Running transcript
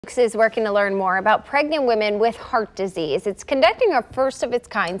Is working to learn more about pregnant women with heart disease. It's conducting a first of its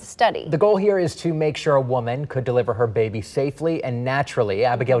kind study. The goal here is to make sure a woman could deliver her baby safely and naturally.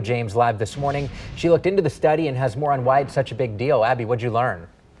 Abigail James live this morning. She looked into the study and has more on why it's such a big deal. Abby, what'd you learn?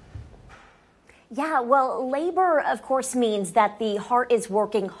 Yeah, well, labor, of course, means that the heart is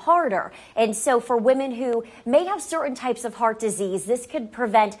working harder. And so for women who may have certain types of heart disease, this could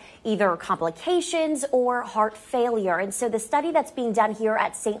prevent either complications or heart failure. And so the study that's being done here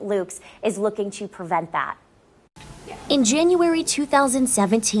at St. Luke's is looking to prevent that. In January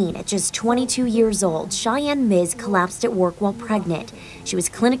 2017, at just 22 years old, Cheyenne Miz collapsed at work while pregnant. She was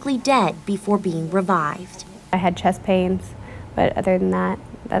clinically dead before being revived. I had chest pains, but other than that,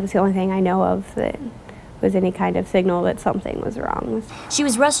 that was the only thing I know of that was any kind of signal that something was wrong. She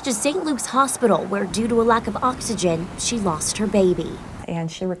was rushed to St. Luke's Hospital, where due to a lack of oxygen, she lost her baby. And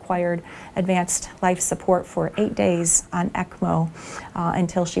she required advanced life support for 8 days on ECMO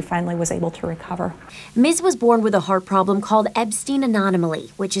until she finally was able to recover. Miz was born with a heart problem called Ebstein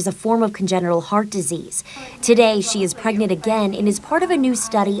anomaly, which is a form of congenital heart disease. Today, she is pregnant again and is part of a new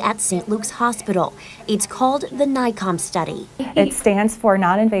study at St. Luke's Hospital. It's called the NICOM study. It stands for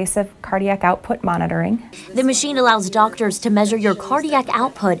non-invasive cardiac output monitoring. The machine allows doctors to measure your cardiac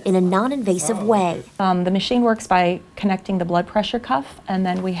output in a non-invasive way. The machine works by connecting the blood pressure cuff, and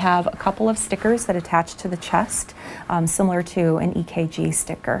then we have a couple of stickers that attach to the chest, similar to an EKG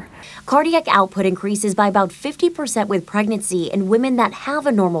sticker. Cardiac output increases by about 50% with pregnancy in women that have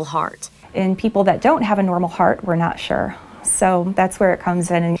a normal heart. In people that don't have a normal heart, we're not sure. So that's where it comes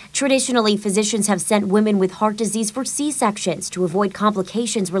in. Traditionally, physicians have sent women with heart disease for C-sections to avoid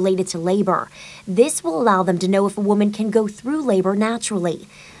complications related to labor. This will allow them to know if a woman can go through labor naturally.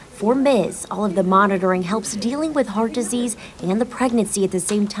 For Miz, all of the monitoring helps dealing with heart disease and the pregnancy at the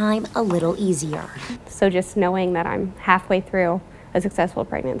same time a little easier. So just knowing that I'm halfway through a successful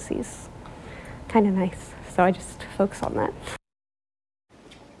pregnancy is kind of nice. So I just focus on that.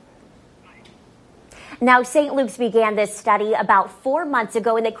 Now, St. Luke's began this study about 4 months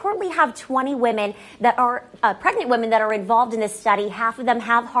ago, and they currently have 20 women that are pregnant women that are involved in this study. Half of them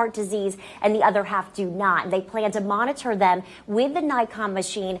have heart disease and the other half do not. And they plan to monitor them with the NICOM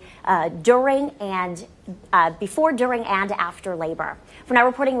machine before, during, and after labor. For now,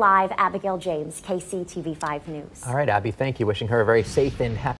 reporting live, Abigail James, KCTV5 News. All right, Abby, thank you. Wishing her a very safe and happy